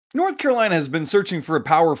North Carolina has been searching for a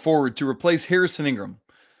power forward to replace Harrison Ingram.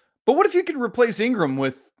 But what if you could replace Ingram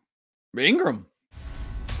with Ingram?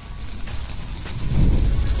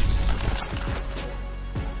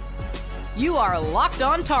 You are Locked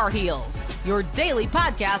On Tar Heels, your daily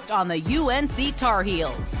podcast on the UNC Tar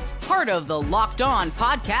Heels. Part of the Locked On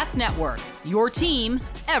Podcast Network, your team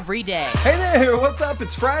every day. Hey there, what's up?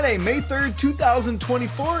 It's Friday, May 3rd,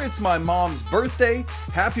 2024. It's my mom's birthday.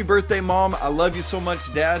 Happy birthday, Mom. I love you so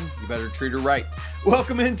much, Dad. You better treat her right.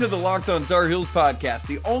 Welcome into the Locked On Tar Heels podcast,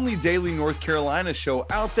 the only daily North Carolina show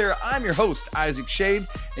out there. I'm your host, Isaac Shade,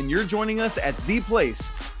 and you're joining us at the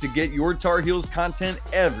place to get your Tar Heels content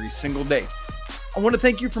every single day. I want to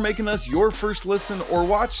thank you for making us your first listen or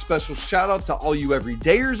watch. Special shout out to all you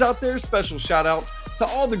everydayers out there. Special shout out to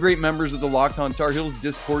all the great members of the Locked On Tar Heels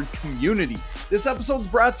Discord community. This episode's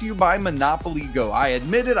brought to you by Monopoly Go. I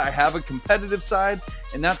admit it, I have a competitive side,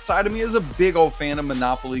 and that side of me is a big old fan of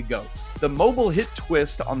Monopoly Go, the mobile hit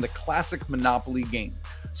twist on the classic Monopoly game.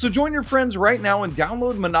 So join your friends right now and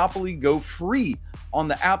download Monopoly Go free on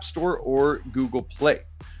the App Store or Google Play.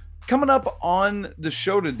 Coming up on the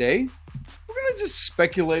show today, we're going to just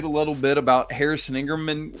speculate a little bit about Harrison Ingram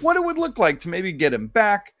and what it would look like to maybe get him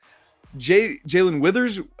back. Jae'lyn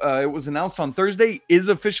Withers, it was announced on Thursday, is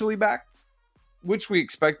officially back, which we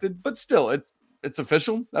expected, but still, it's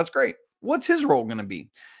official. That's great. What's his role going to be?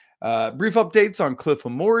 Brief updates on Cliff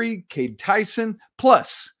Omoruyi, Cade Tyson,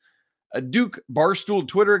 plus a Duke Barstool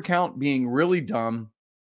Twitter account being really dumb,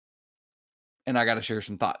 and I got to share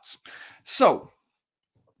some thoughts. So,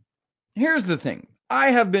 here's the thing.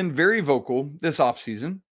 I have been very vocal this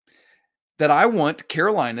offseason that I want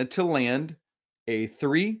Carolina to land a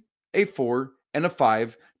 3, a 4, and a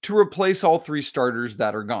 5 to replace all 3 starters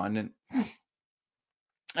that are gone. And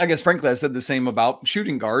I guess, frankly, I said the same about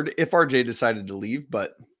shooting guard if RJ decided to leave,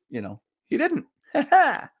 but, you know, he didn't.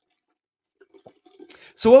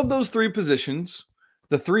 So of those 3 positions,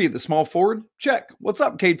 the 3, the small forward, check. What's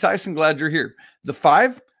up, Cade Tyson? Glad you're here. The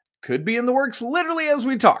 5 could be in the works literally as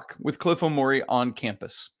we talk with Cliff Omoruyi on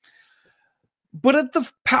campus. But at the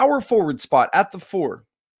power forward spot, at the 4,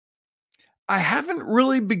 I haven't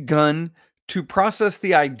really begun to process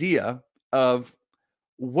the idea of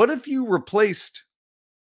what if you replaced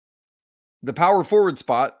the power forward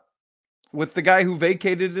spot with the guy who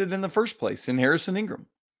vacated it in the first place, in Harrison Ingram.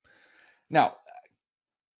 Now,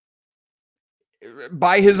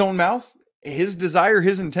 by his own mouth, his desire,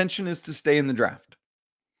 his intention is to stay in the draft.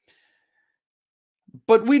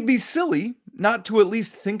 But we'd be silly not to at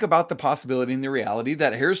least think about the possibility and the reality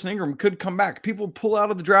that Harrison Ingram could come back. People pull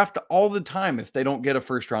out of the draft all the time if they don't get a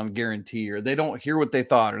first-round guarantee or they don't hear what they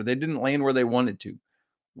thought or they didn't land where they wanted to.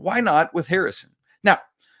 Why not with Harrison? Now,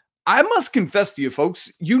 I must confess to you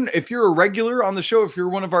folks, if you're a regular on the show, if you're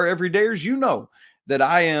one of our everydayers, you know that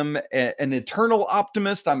I am an eternal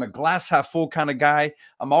optimist. I'm a glass half full kind of guy.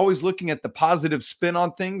 I'm always looking at the positive spin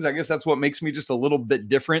on things. I guess that's what makes me just a little bit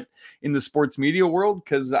different in the sports media world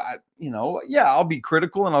because, I'll be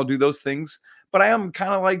critical and I'll do those things. But I am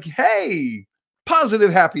kind of like, hey,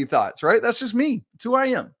 positive, happy thoughts, right? That's just me. It's who I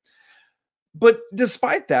am. But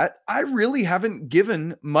despite that, I really haven't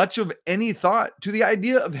given much of any thought to the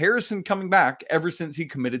idea of Harrison coming back ever since he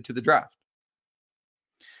committed to the draft.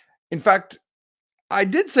 In fact, I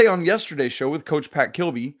did say on yesterday's show with Coach Pat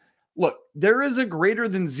Kilby, look, there is a greater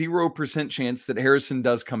than 0% chance that Harrison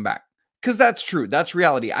does come back. Because that's true. That's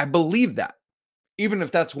reality. I believe that, even if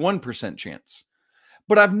that's 1% chance.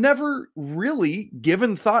 But I've never really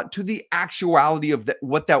given thought to the actuality of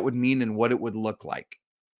what that would mean and what it would look like.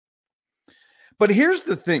 But here's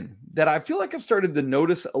the thing that I feel like I've started to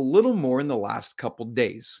notice a little more in the last couple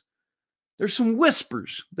days. There's some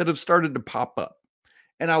whispers that have started to pop up.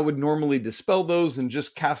 And I would normally dispel those and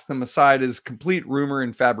just cast them aside as complete rumor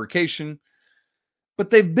and fabrication.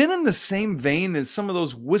 But they've been in the same vein as some of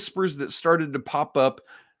those whispers that started to pop up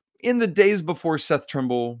in the days before Seth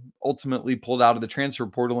Trimble ultimately pulled out of the transfer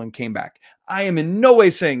portal and came back. I am in no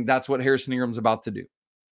way saying that's what Harrison Ingram's about to do.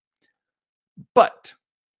 But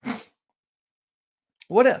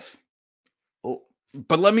what if?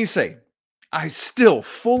 But let me say, I still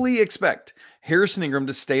fully expect Harrison Ingram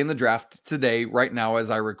to stay in the draft today, right now,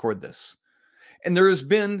 as I record this. And there has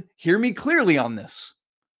been, hear me clearly on this.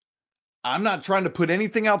 I'm not trying to put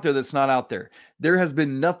anything out there that's not out there. There has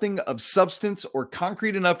been nothing of substance or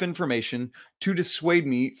concrete enough information to dissuade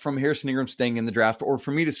me from Harrison Ingram staying in the draft or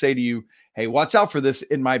for me to say to you, hey, watch out for this.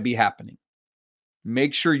 It might be happening.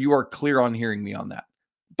 Make sure you are clear on hearing me on that.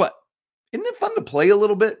 But isn't it fun to play a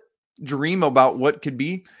little bit? Dream about what could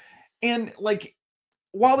be? And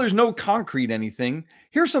while there's no concrete anything,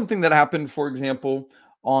 here's something that happened, for example,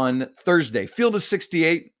 on Thursday. Field of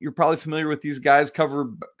 68. You're probably familiar with these guys,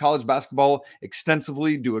 cover college basketball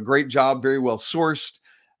extensively, do a great job, very well sourced.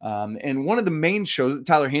 And one of the main shows,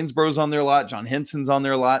 Tyler Hansborough's on there a lot, John Henson's on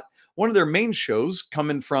there a lot. One of their main shows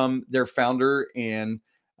coming from their founder and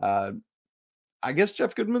I guess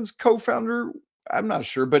Jeff Goodman's co-founder, I'm not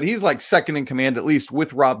sure, but he's like second in command, at least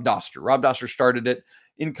with Rob Doster. Rob Doster started it.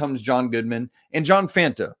 In comes John Goodman and John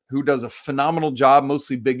Fanta, who does a phenomenal job,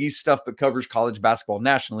 mostly Big East stuff, but covers college basketball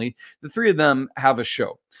nationally. The three of them have a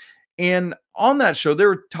show. And on that show, they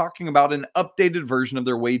were talking about an updated version of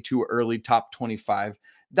their way too early top 25.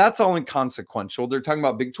 That's all inconsequential. They're talking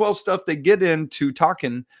about Big 12 stuff. They get into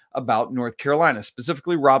talking about North Carolina.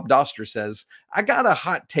 Specifically, Rob Doster says, I got a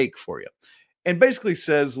hot take for you. And basically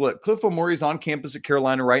says, look, Cliff Omoruyi's on campus at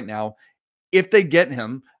Carolina right now. If they get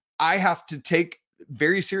him, I have to take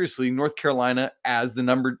very seriously North Carolina as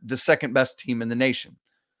the second best team in the nation.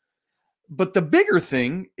 But the bigger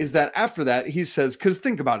thing is that after that, he says, because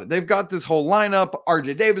think about it, they've got this whole lineup.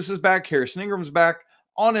 RJ Davis is back, Harrison Ingram's back,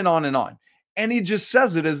 on and on and on. And he just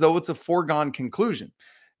says it as though it's a foregone conclusion.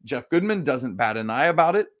 Jeff Goodman doesn't bat an eye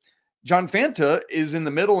about it. John Fanta is in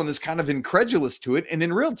the middle and is kind of incredulous to it. And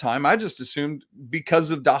in real time, I just assumed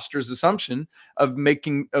because of Doster's assumption of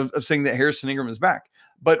saying that Harrison Ingram is back.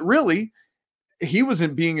 But really, he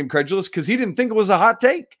wasn't being incredulous because he didn't think it was a hot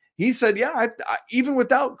take. He said, yeah, I, even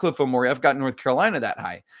without Cliff Omoruyi, I've got North Carolina that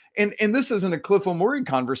high. And this isn't a Cliff Omoruyi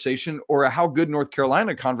conversation or a how good North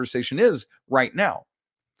Carolina conversation is right now.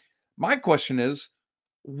 My question is,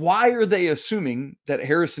 why are they assuming that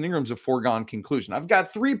Harrison Ingram's a foregone conclusion? I've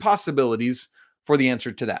got three possibilities for the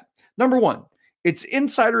answer to that. Number one, it's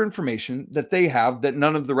insider information that they have that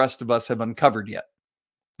none of the rest of us have uncovered yet.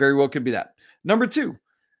 Very well could be that. Number two,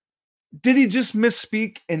 did he just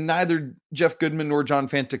misspeak and neither Jeff Goodman nor John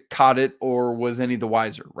Fanta caught it or was any the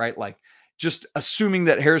wiser, right? Like just assuming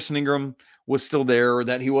that Harrison Ingram was still there or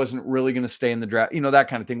that he wasn't really going to stay in the draft, that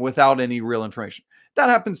kind of thing without any real information. That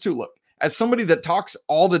happens too. Look, as somebody that talks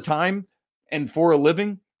all the time and for a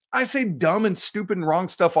living, I say dumb and stupid and wrong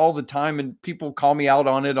stuff all the time. And people call me out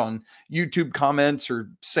on it on YouTube comments or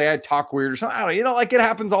say I talk weird or something. I don't know, like it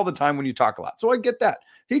happens all the time when you talk a lot. So I get that.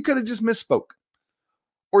 He could have just misspoke.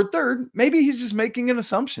 Or third, maybe he's just making an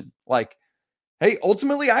assumption. Like, hey,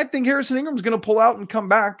 ultimately, I think Harrison Ingram's going to pull out and come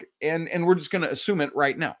back, and we're just going to assume it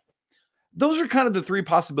right now. Those are kind of the three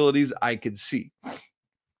possibilities I could see.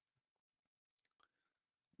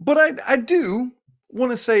 But I do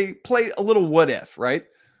want to say, play a little what if, right?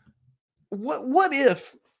 What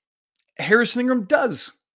if Harrison Ingram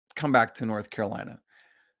does come back to North Carolina?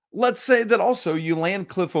 Let's say that also you land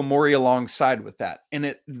Cliff Omoruyi alongside with that. And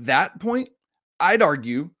at that point, I'd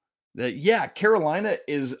argue that, yeah, Carolina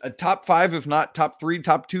is a top 5, if not top 3,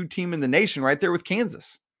 top 2 team in the nation right there with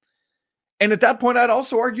Kansas. And at that point, I'd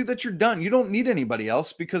also argue that you're done. You don't need anybody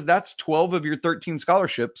else because that's 12 of your 13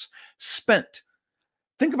 scholarships spent.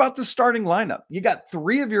 Think about the starting lineup. You got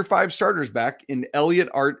 3 of your 5 starters back in Elliot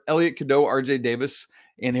Cadeau, RJ Davis,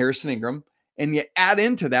 and Harrison Ingram. And you add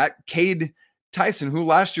into that Cade Tyson, who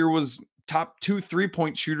last year was top 2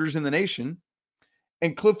 3-point shooters in the nation.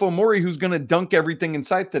 And Cliff Omoruyi, who's going to dunk everything in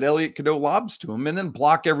sight that Elliot Cadeau lobs to him and then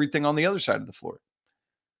block everything on the other side of the floor.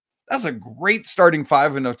 That's a great starting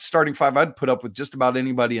 5 and a starting 5 I'd put up with just about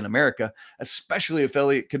anybody in America, especially if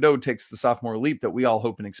Elliot Cadeau takes the sophomore leap that we all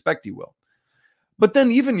hope and expect he will. But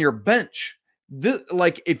then even your bench,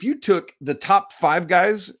 like if you took the top 5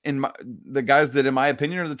 guys, the guys that in my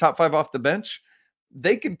opinion are the top 5 off the bench,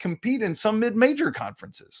 they could compete in some mid-major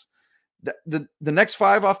conferences. The next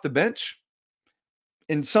 5 off the bench,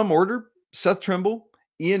 in some order, Seth Trimble,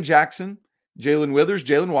 Ian Jackson, Jae'lyn Withers,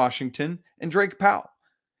 Jalen Washington, and Drake Powell.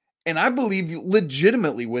 And I believe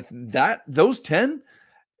legitimately with those 10,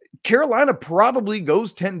 Carolina probably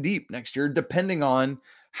goes 10 deep next year, depending on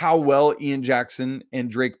how well Ian Jackson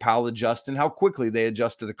and Drake Powell adjust and how quickly they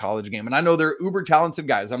adjust to the college game. And I know they're uber talented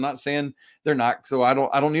guys. I'm not saying they're not, so I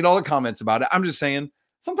don't need all the comments about it. I'm just saying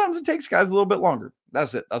sometimes it takes guys a little bit longer.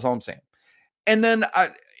 That's it. That's all I'm saying. And then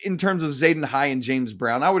in terms of Zayden High and James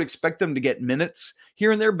Brown, I would expect them to get minutes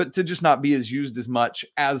here and there, but to just not be as used as much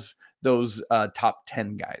as those top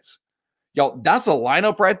 10 guys. Y'all, that's a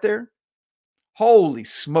lineup right there. Holy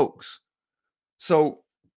smokes. So,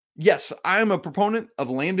 yes, I'm a proponent of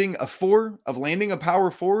landing a 4, of landing a power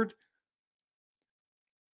forward.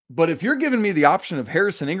 But if you're giving me the option of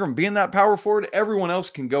Harrison Ingram being that power forward, everyone else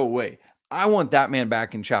can go away. I want that man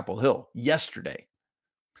back in Chapel Hill yesterday.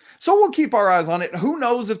 So we'll keep our eyes on it. Who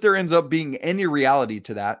knows if there ends up being any reality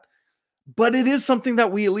to that? But it is something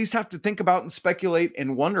that we at least have to think about and speculate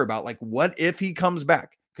and wonder about. Like, what if he comes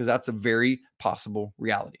back? Because that's a very possible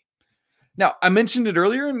reality. Now, I mentioned it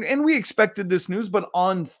earlier, and we expected this news, but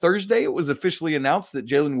on Thursday, it was officially announced that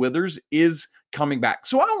Jae'lyn Withers is coming back.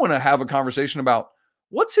 So I want to have a conversation about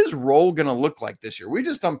what's his role going to look like this year. We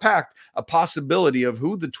just unpacked a possibility of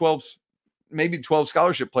who the 12, maybe 12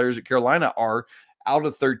 scholarship players at Carolina are out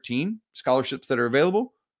of 13 scholarships that are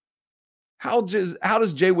available. How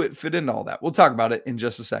does Jay Witt fit into all that? We'll talk about it in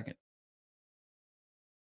just a second.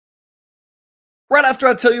 Right after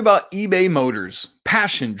I tell you about eBay Motors.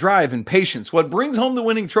 Passion, drive, and patience. What brings home the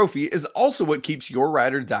winning trophy is also what keeps your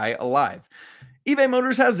ride or die alive. eBay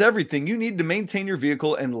Motors has everything you need to maintain your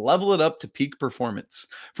vehicle and level it up to peak performance.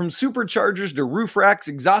 From superchargers to roof racks,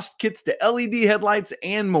 exhaust kits to LED headlights,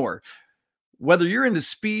 and more. Whether you're into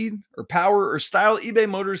speed or power or style, eBay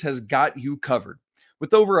Motors has got you covered.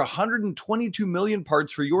 With over 122 million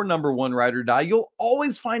parts for your number one ride or die, you'll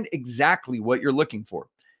always find exactly what you're looking for.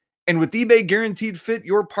 And with eBay Guaranteed Fit,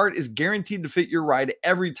 your part is guaranteed to fit your ride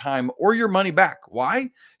every time or your money back. Why?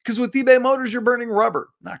 Because with eBay Motors, you're burning rubber,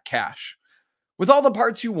 not cash. With all the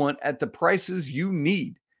parts you want at the prices you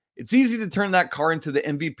need, it's easy to turn that car into the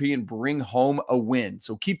MVP and bring home a win.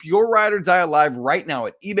 So keep your ride or die alive right now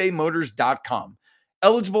at ebaymotors.com.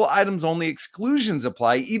 Eligible items only, exclusions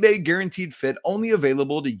apply. eBay Guaranteed Fit only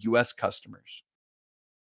available to U.S. customers.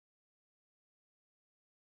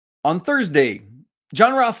 On Thursday,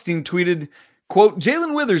 Jon Rothstein tweeted, quote,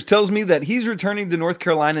 Jae'lyn Withers tells me that he's returning to North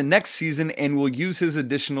Carolina next season and will use his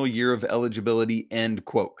additional year of eligibility, end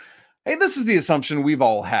quote. Hey, this is the assumption we've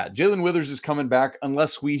all had. Jae'lyn Withers is coming back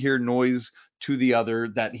unless we hear noise to the other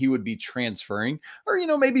that he would be transferring or,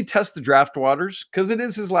 maybe test the draft waters because it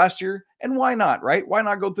is his last year. And why not, right? Why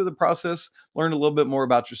not go through the process, learn a little bit more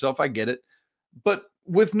about yourself? I get it. But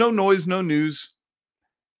with no noise, no news.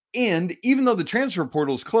 And even though the transfer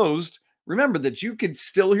portal is closed, remember that you could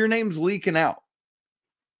still hear names leaking out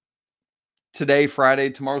today,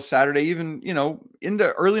 Friday, tomorrow, Saturday, even,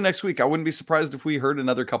 into early next week. I wouldn't be surprised if we heard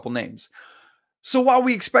another couple names. So while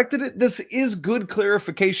we expected it, this is good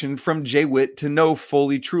clarification from Jay Witt to know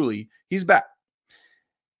fully, truly, he's back.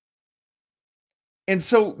 And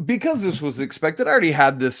so because this was expected, I already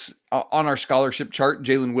had this on our scholarship chart,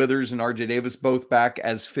 Jae'lyn Withers and RJ Davis both back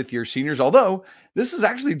as fifth-year seniors, although this is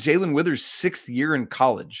actually Jae'lyn Withers' sixth year in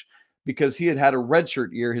college, because he had a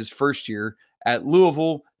redshirt year his first year at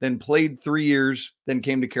Louisville, then played 3 years, then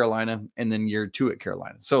came to Carolina, and then year 2 at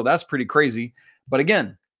Carolina. So that's pretty crazy. But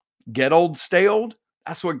again, get old, stay old.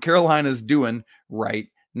 That's what Carolina's doing right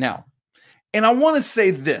now. And I want to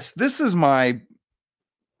say this. This is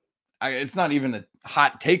it's not even a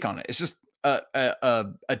hot take on it. It's just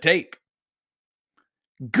a take.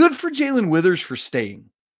 Good for Jae'lyn Withers for staying.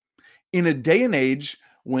 In a day and age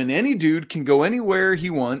when any dude can go anywhere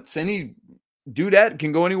he wants, any dudette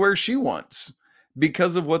can go anywhere she wants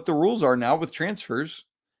because of what the rules are now with transfers,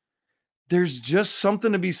 there's just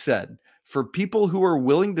something to be said for people who are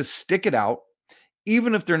willing to stick it out,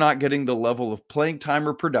 even if they're not getting the level of playing time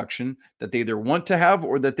or production that they either want to have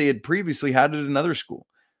or that they had previously had at another school.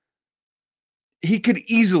 He could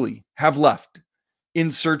easily have left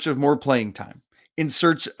in search of more playing time, in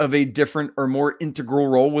search of a different or more integral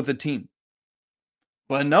role with the team.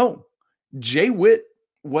 But no, Jay Witt,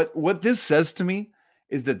 what this says to me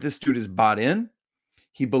is that this dude is bought in.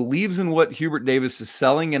 He believes in what Hubert Davis is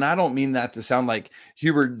selling. And I don't mean that to sound like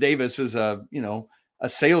Hubert Davis is a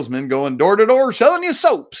salesman going door to door selling you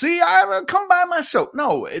soap. See, I come buy my soap.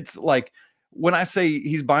 No, it's like when I say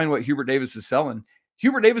he's buying what Hubert Davis is selling,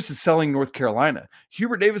 Hubert Davis is selling North Carolina.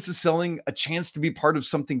 Hubert Davis is selling a chance to be part of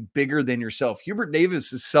something bigger than yourself. Hubert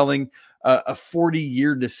Davis is selling a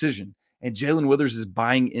 40-year decision. And Jae'lyn Withers is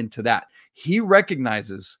buying into that. He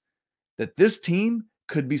recognizes that this team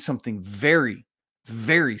could be something very,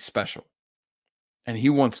 very special. And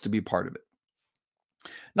he wants to be part of it.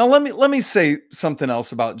 Now, let me say something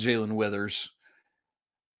else about Jae'lyn Withers.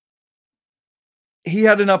 He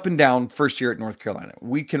had an up and down first year at North Carolina.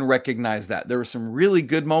 We can recognize that. There were some really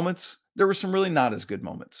good moments. There were some really not as good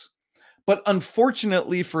moments. But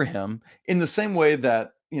unfortunately for him, in the same way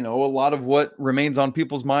that, a lot of what remains on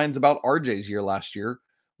people's minds about RJ's year last year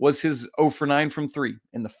was his 0 for 9 from 3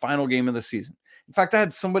 in the final game of the season. In fact, I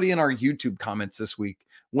had somebody in our YouTube comments this week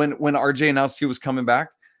when RJ announced he was coming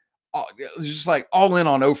back, it was just like all in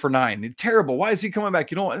on 0 for 9. Terrible. Why is he coming back?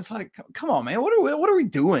 It's like, come on, man. What are we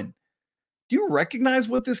doing? Do you recognize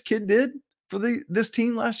what this kid did for this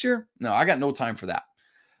team last year? No, I got no time for that.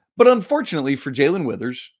 But unfortunately for Jae'lyn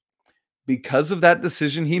Withers, because of that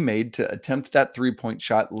decision he made to attempt that three-point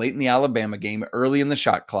shot late in the Alabama game, early in the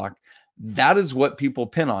shot clock, that is what people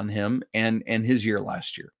pin on him and his year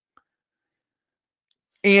last year.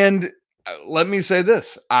 And let me say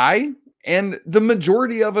this. I And the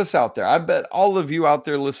majority of us out there, I bet all of you out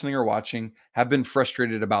there listening or watching have been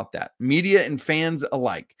frustrated about that. Media and fans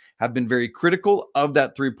alike have been very critical of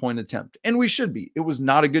that three-point attempt. And we should be. It was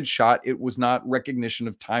not a good shot. It was not recognition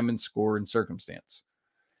of time and score and circumstance.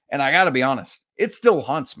 And I got to be honest, it still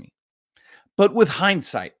haunts me. But with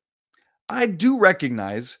hindsight, I do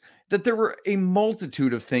recognize that there were a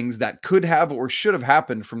multitude of things that could have or should have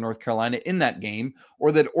happened from North Carolina in that game,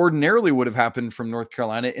 or that ordinarily would have happened from North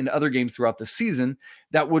Carolina in other games throughout the season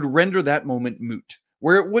that would render that moment moot,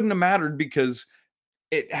 where it wouldn't have mattered because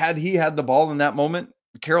had he had the ball in that moment,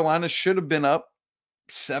 Carolina should have been up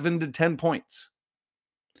 7 to 10 points.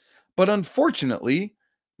 But unfortunately,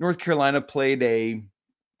 North Carolina played a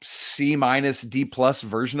C-, D+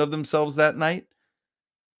 version of themselves that night.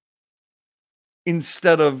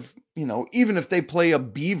 Instead of, even if they play a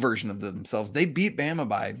B version of themselves, they beat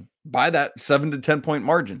Bama by that 7 to 10 point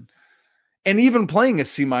margin. And even playing a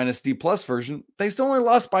C-, D+ version, they still only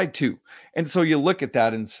lost by 2. And so you look at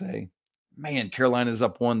that and say, man, Carolina's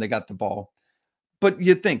up 1, they got the ball. But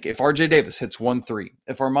you think if RJ Davis hits 1-3,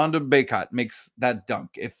 if Armando Bacot makes that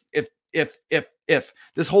dunk, if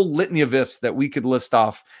this whole litany of ifs that we could list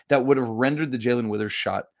off that would have rendered the Jae'lyn Withers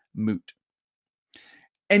shot moot.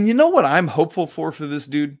 And you know what I'm hopeful for this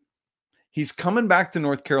dude? He's coming back to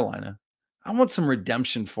North Carolina. I want some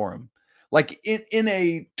redemption for him. Like in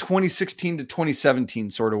a 2016 to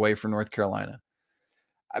 2017 sort of way for North Carolina.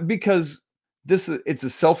 Because it's a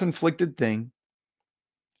self-inflicted thing.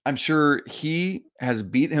 I'm sure he has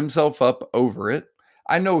beat himself up over it.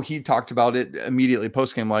 I know he talked about it immediately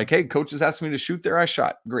post-game, like, hey, coaches asked me to shoot there. I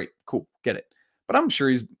shot. Great. Cool. Get it. But I'm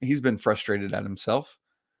sure he's been frustrated at himself.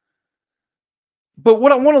 But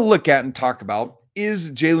what I want to look at and talk about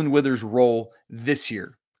is Jae'lyn Withers' role this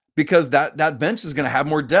year, because that bench is going to have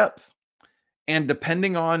more depth. And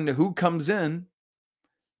depending on who comes in,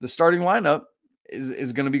 the starting lineup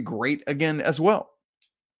is going to be great again as well.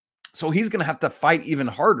 So he's going to have to fight even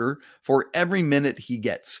harder for every minute he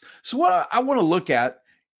gets. So what I want to look at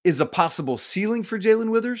is a possible ceiling for Jae'lyn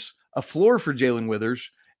Withers, a floor for Jae'lyn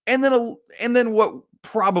Withers, and then what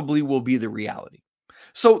probably will be the reality.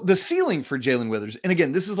 So the ceiling for Jae'lyn Withers, and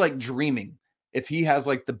again, this is like dreaming. If he has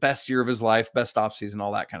like the best year of his life, best offseason,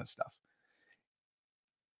 all that kind of stuff.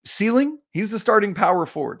 Ceiling, he's the starting power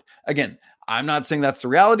forward. Again, I'm not saying that's the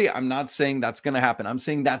reality. I'm not saying that's going to happen. I'm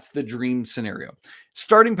saying that's the dream scenario.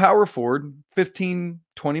 Starting power forward, 15,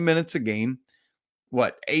 20 minutes a game.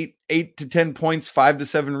 What, 8 to 10 points, 5 to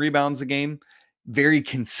 7 rebounds a game. Very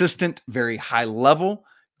consistent, very high level.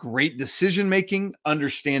 Great decision-making,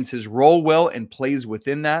 understands his role well and plays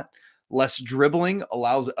within that. Less dribbling,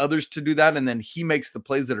 allows others to do that, and then he makes the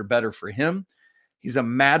plays that are better for him. He's a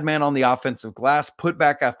madman on the offensive glass,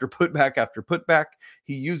 putback after putback after putback.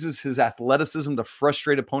 He uses his athleticism to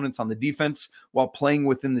frustrate opponents on the defense while playing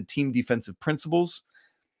within the team defensive principles.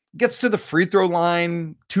 Gets to the free throw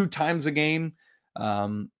line 2 times a game.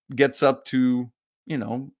 Gets up to,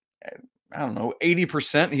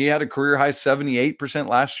 80%. He had a career high 78%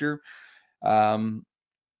 last year.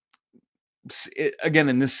 Again,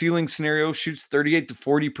 in this ceiling scenario, shoots 38 to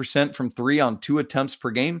 40% from 3 on 2 attempts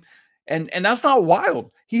per game. And that's not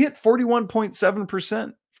wild. He hit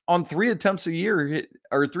 41.7% on 3 attempts a year,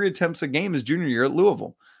 or 3 attempts a game his junior year at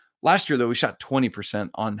Louisville. Last year, though, he shot 20%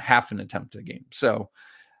 on half an attempt a game. So,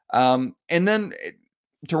 and then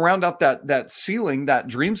to round out that ceiling, that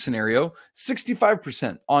dream scenario,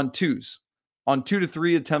 65% on 2s, on 2 to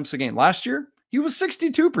 3 attempts a game. Last year, he was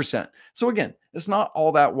 62%. So again, it's not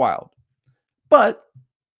all that wild. But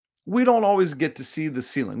we don't always get to see the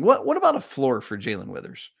ceiling. What about a floor for Jae'lyn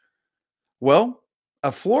Withers? Well,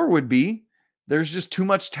 a floor would be there's just too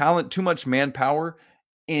much talent, too much manpower,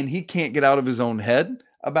 and he can't get out of his own head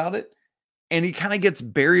about it. And he kind of gets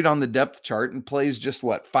buried on the depth chart and plays just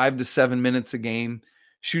 5 to 7 minutes a game,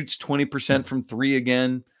 shoots 20% from 3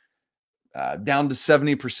 again, down to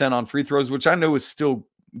 70% on free throws, which I know is still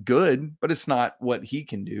good, but it's not what he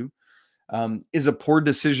can do. Is a poor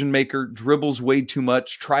decision maker, dribbles way too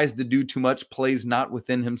much, tries to do too much, plays not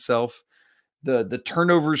within himself. The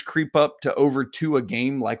turnovers creep up to over 2 a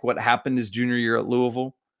game, like what happened his junior year at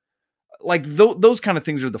Louisville. Like those kind of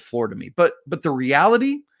things are the floor to me. But the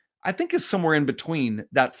reality, I think, is somewhere in between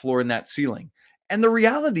that floor and that ceiling. And the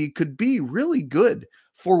reality could be really good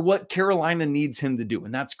for what Carolina needs him to do,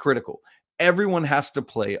 and that's critical. Everyone has to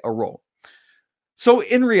play a role. So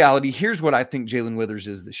in reality, here's what I think Jae'lyn Withers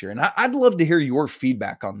is this year. And I'd love to hear your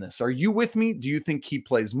feedback on this. Are you with me? Do you think he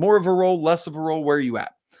plays more of a role, less of a role? Where are you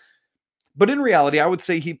at? But in reality, I would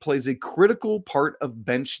say he plays a critical part of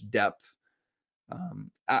bench depth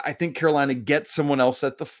I think Carolina gets someone else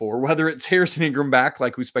at the 4, whether it's Harrison Ingram back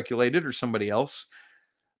like we speculated or somebody else,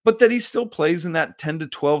 but that he still plays in that 10 to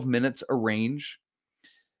 12 minutes a range.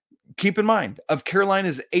 Keep in mind, of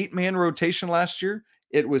Carolina's 8-man rotation last year,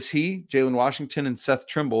 it was he, Jalen Washington, and Seth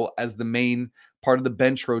Trimble as the main part of the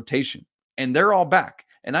bench rotation. And they're all back.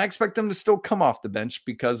 And I expect them to still come off the bench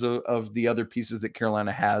because of the other pieces that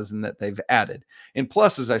Carolina has and that they've added. And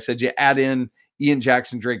plus, as I said, you add in Ian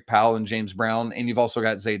Jackson, Drake Powell, and James Brown, and you've also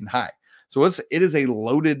got Zayden High. So it is a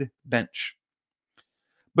loaded bench.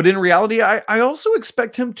 But in reality, I also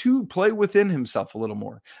expect him to play within himself a little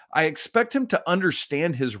more. I expect him to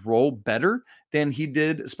understand his role better than he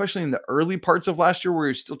did, especially in the early parts of last year where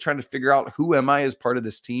he's still trying to figure out who am I as part of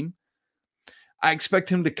this team. I expect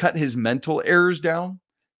him to cut his mental errors down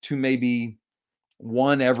to maybe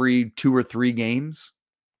 1 every 2 or 3 games.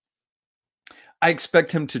 I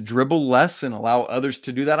expect him to dribble less and allow others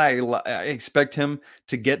to do that. I expect him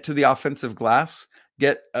to get to the offensive glass,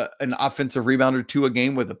 get an offensive rebound or 2 a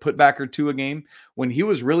game with a putback or 2 a game. When he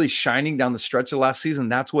was really shining down the stretch of last season,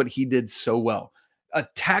 that's what he did so well.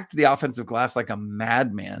 Attacked the offensive glass like a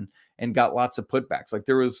madman and got lots of putbacks. Like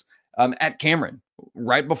there was at Cameron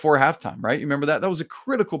right before halftime, right? You remember that? That was a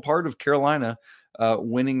critical part of Carolina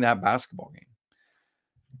winning that basketball game.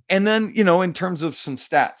 And then, in terms of some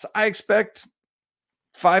stats, I expect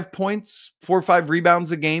 5 points, 4 or 5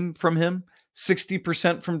 rebounds a game from him,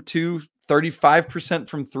 60% from 2, 35%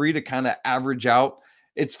 from 3 to kind of average out.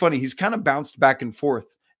 It's funny. He's kind of bounced back and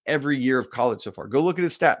forth every year of college so far. Go look at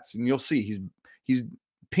his stats and you'll see he's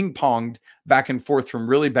ping-ponged back and forth from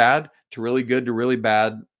really bad to really good to really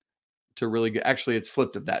bad to really good. Actually, it's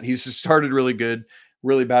flipped of that. He's started really good,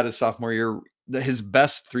 really bad his sophomore year. His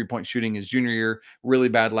best 3-point shooting is junior year, really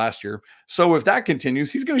bad last year. So if that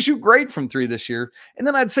continues, he's going to shoot great from 3 this year. And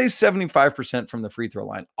then I'd say 75% from the free throw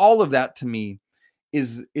line. All of that to me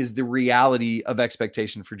is the reality of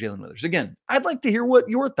expectation for Jae'lyn Withers. Again, I'd like to hear what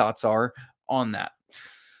your thoughts are on that.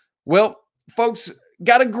 Well, folks,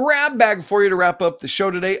 got a grab bag for you to wrap up the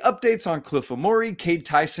show today. Updates on Cliff Omoruyi, Cade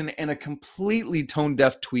Tyson, and a completely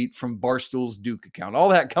tone-deaf tweet from Barstool's Duke account. All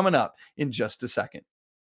that coming up in just a second.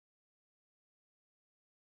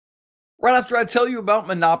 Right after I tell you about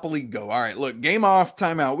Monopoly Go. All right, look, game off,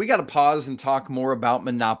 timeout. We got to pause and talk more about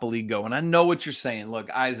Monopoly Go. And I know what you're saying.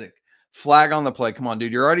 Look, Isaac, flag on the play. Come on,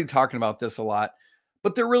 dude. You're already talking about this a lot.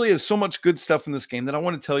 But there really is so much good stuff in this game that I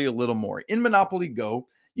want to tell you a little more. In Monopoly Go,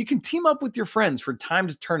 you can team up with your friends for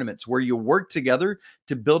timed tournaments where you work together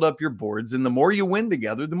to build up your boards. And the more you win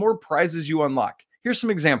together, the more prizes you unlock. Here's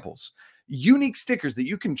some examples. Unique stickers that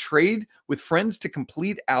you can trade with friends to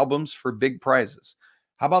complete albums for big prizes.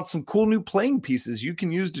 How about some cool new playing pieces you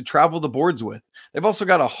can use to travel the boards with? They've also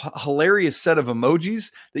got a hilarious set of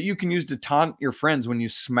emojis that you can use to taunt your friends when you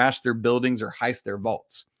smash their buildings or heist their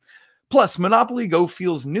vaults. Plus, Monopoly Go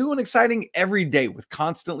feels new and exciting every day with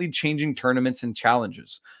constantly changing tournaments and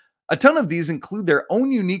challenges. A ton of these include their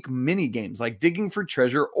own unique mini games like digging for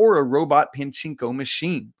treasure or a robot pachinko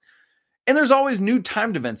machine. And there's always new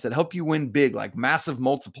timed events that help you win big, like massive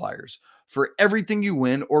multipliers for everything you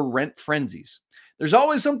win or rent frenzies. There's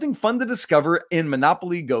always something fun to discover in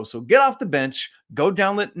Monopoly Go. So get off the bench, go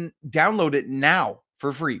download it now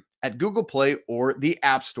for free at Google Play or the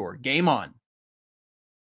App Store. Game on.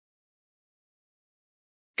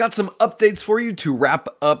 Got some updates for you to wrap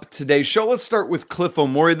up today's show. Let's start with Cliff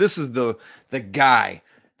Omoruyi. This is the guy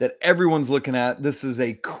that everyone's looking at. This is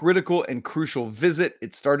a critical and crucial visit.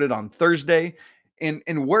 It started on Thursday.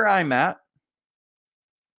 And where I'm at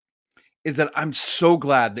is that I'm so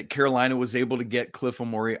glad that Carolina was able to get Cliff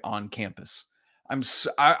Omoruyi on campus.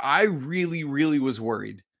 I really, really was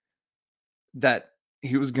worried that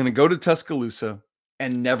he was going to go to Tuscaloosa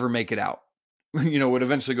and never make it out. Would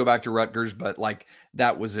eventually go back to Rutgers, but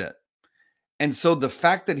that was it. And so the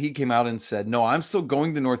fact that he came out and said, no, I'm still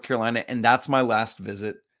going to North Carolina and that's my last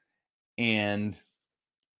visit. And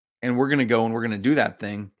we're going to go and we're going to do that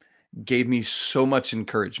thing gave me so much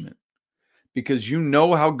encouragement. Because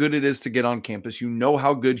how good it is to get on campus.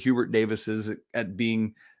 How good Hubert Davis is at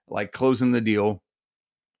being closing the deal.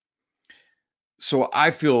 So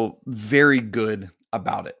I feel very good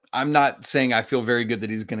about it. I'm not saying I feel very good that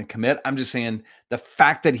he's going to commit. I'm just saying the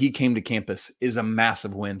fact that he came to campus is a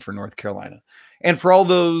massive win for North Carolina. And for all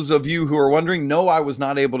those of you who are wondering, no, I was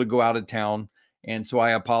not able to go out of town. And so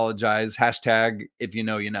I apologize. Hashtag if you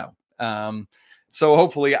know, you know. So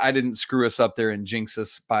hopefully I didn't screw us up there and jinx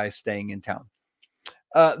us by staying in town.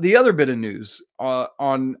 The other bit of news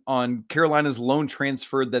on Carolina's loan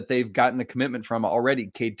transfer that they've gotten a commitment from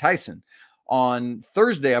already, Cade Tyson. On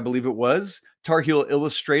Thursday, I believe it was, Tar Heel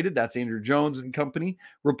Illustrated, that's Andrew Jones and company,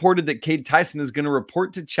 reported that Cade Tyson is going to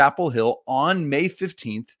report to Chapel Hill on May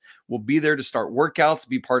 15th. We'll be there to start workouts,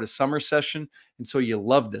 be part of summer session. And so you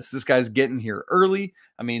love this. This guy's getting here early.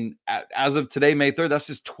 I mean, as of today, May 3rd, that's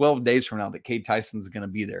just 12 days from now that Cade Tyson's going to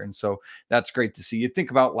be there. And so that's great to see. You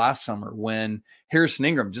think about last summer when Harrison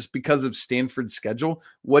Ingram, just because of Stanford's schedule,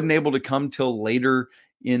 wasn't able to come till later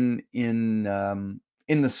in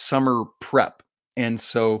the summer prep. And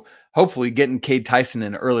so hopefully getting Cade Tyson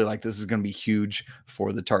in early like this is going to be huge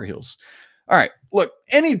for the Tar Heels. All right, look,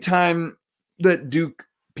 anytime that Duke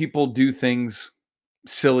people do things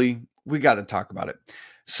silly, we got to talk about it.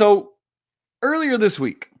 So earlier this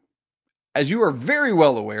week, as you are very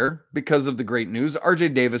well aware, because of the great news,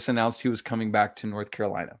 RJ Davis announced he was coming back to North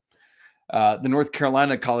Carolina. The North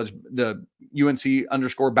Carolina college, the UNC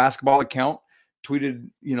 _basketball account tweeted,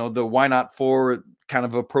 the why not for kind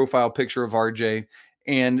of a profile picture of RJ,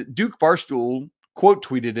 and Duke Barstool quote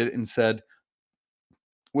tweeted it and said,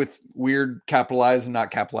 with weird capitalized and not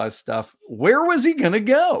capitalized stuff, where was he going to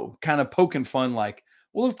go? Kind of poking fun like,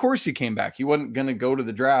 well, of course he came back. He wasn't going to go to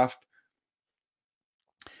the draft.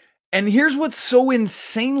 And here's what's so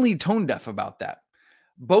insanely tone deaf about that.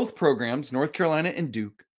 Both programs, North Carolina and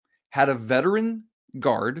Duke, had a veteran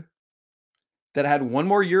guard that had one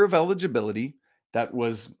more year of eligibility, that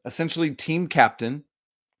was essentially team captain.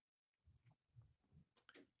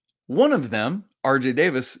 One of them, RJ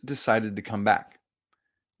Davis, decided to come back.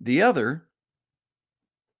 The other,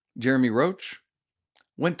 Jeremy Roach,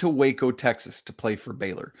 went to Waco, Texas to play for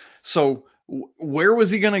Baylor. So where was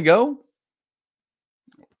he going to go?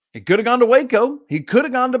 He could have gone to Waco. He could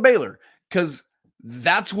have gone to Baylor, because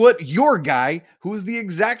that's what your guy, who is the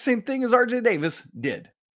exact same thing as RJ Davis,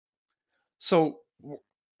 did. So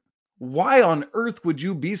why on earth would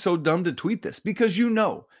you be so dumb to tweet this? Because you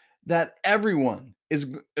know that everyone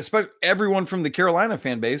is, especially everyone from the Carolina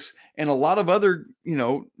fan base and a lot of other,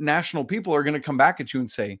 national people are going to come back at you and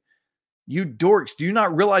say, you dorks, do you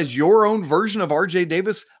not realize your own version of RJ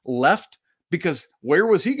Davis left? Because where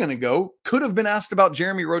was he going to go? Could have been asked about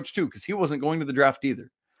Jeremy Roach too, because he wasn't going to the draft either.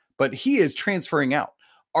 But he is transferring out.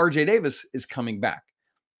 RJ Davis is coming back.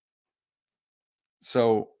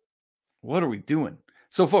 So what are we doing?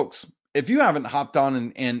 So folks, if you haven't hopped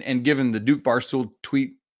on and given the Duke Barstool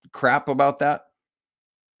tweet crap about that,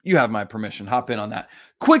 you have my permission. Hop in on that.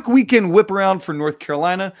 Quick weekend whip around for North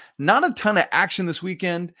Carolina. Not a ton of action this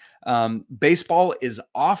weekend. Baseball is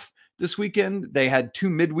off this weekend. They had 2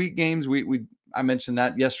 midweek games. I mentioned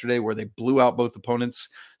that yesterday where they blew out both opponents.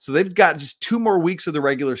 So they've got just 2 more weeks of the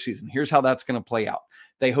regular season. Here's how that's going to play out.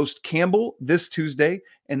 They host Campbell this Tuesday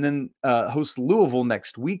and then host Louisville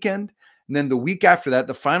next weekend. And then the week after that,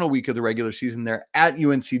 the final week of the regular season, they're at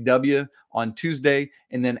UNCW on Tuesday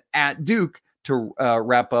and then at Duke to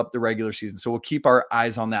wrap up the regular season. So we'll keep our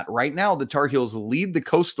eyes on that. Right now, the Tar Heels lead the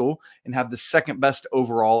Coastal and have the 2nd best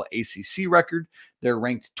overall ACC record. They're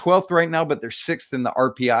ranked 12th right now, but they're 6th in the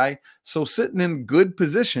RPI. So sitting in good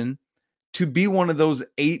position to be one of those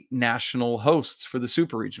 8 national hosts for the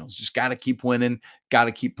Super Regionals. Just got to keep winning, got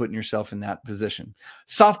to keep putting yourself in that position.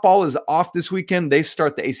 Softball is off this weekend. They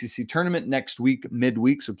start the ACC tournament next week,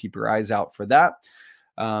 midweek, so keep your eyes out for that.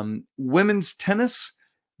 Women's tennis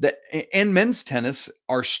and men's tennis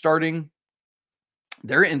are starting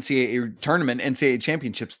their NCAA tournament, NCAA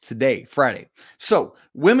championships today, Friday. So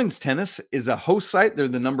women's tennis is a host site. They're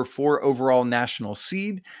the number 4 overall national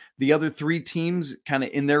seed. The other 3 teams kind of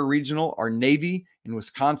in their regional are Navy in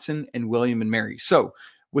Wisconsin and William and Mary. So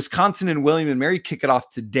Wisconsin and William and Mary kick it off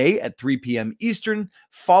today at 3 p.m. Eastern,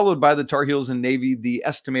 followed by the Tar Heels and Navy. The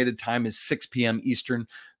estimated time is 6 p.m. Eastern.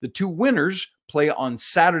 The 2 winners play on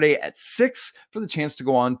Saturday at 6 for the chance to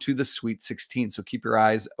go on to the Sweet 16. So keep your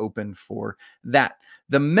eyes open for that.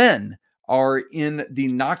 The men are in the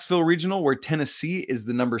Knoxville Regional, where Tennessee is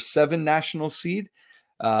the number 7 national seed.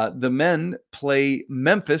 The men play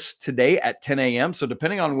Memphis today at 10 a.m. So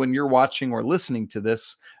depending on when you're watching or listening to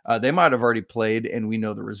this, they might have already played and we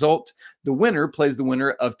know the result. The winner plays the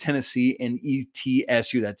winner of Tennessee and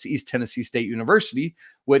ETSU. That's East Tennessee State University,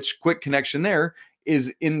 which, quick connection there,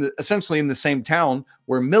 is essentially in the same town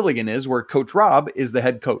where Milligan is, where Coach Rob is the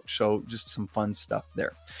head coach. So just some fun stuff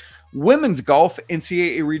there. Women's golf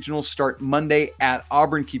NCAA regionals start Monday at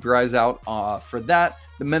Auburn. Keep your eyes out for that.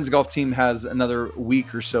 The men's golf team has another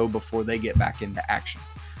week or so before they get back into action.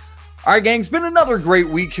 All right, gang, it's been another great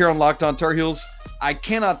week here on Locked On Tar Heels. I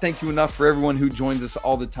cannot thank you enough for everyone who joins us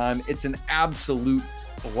all the time. It's an absolute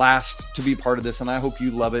blast to be part of this, and I hope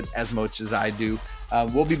you love it as much as I do.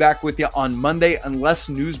 We'll be back with you on Monday unless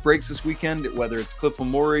news breaks this weekend, whether it's Cliff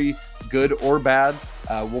Omoruyi, good or bad.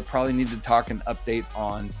 We'll probably need to talk and update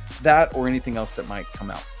on that or anything else that might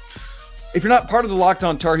come out. If you're not part of the Locked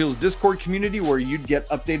On Tar Heels Discord community where you'd get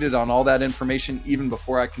updated on all that information even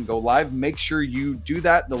before I can go live, make sure you do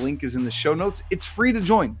that. The link is in the show notes. It's free to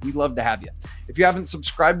join. We'd love to have you. If you haven't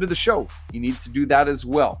subscribed to the show, you need to do that as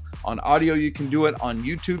well. On audio, you can do it. On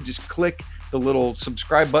YouTube, just click the little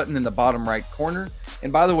subscribe button in the bottom right corner.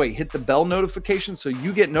 And by the way, hit the bell notification so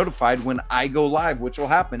you get notified when I go live, which will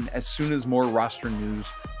happen as soon as more roster news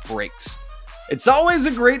breaks. It's always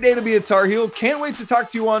a great day to be a Tar Heel. Can't wait to talk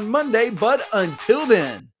to you on Monday, but until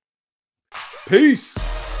then, peace.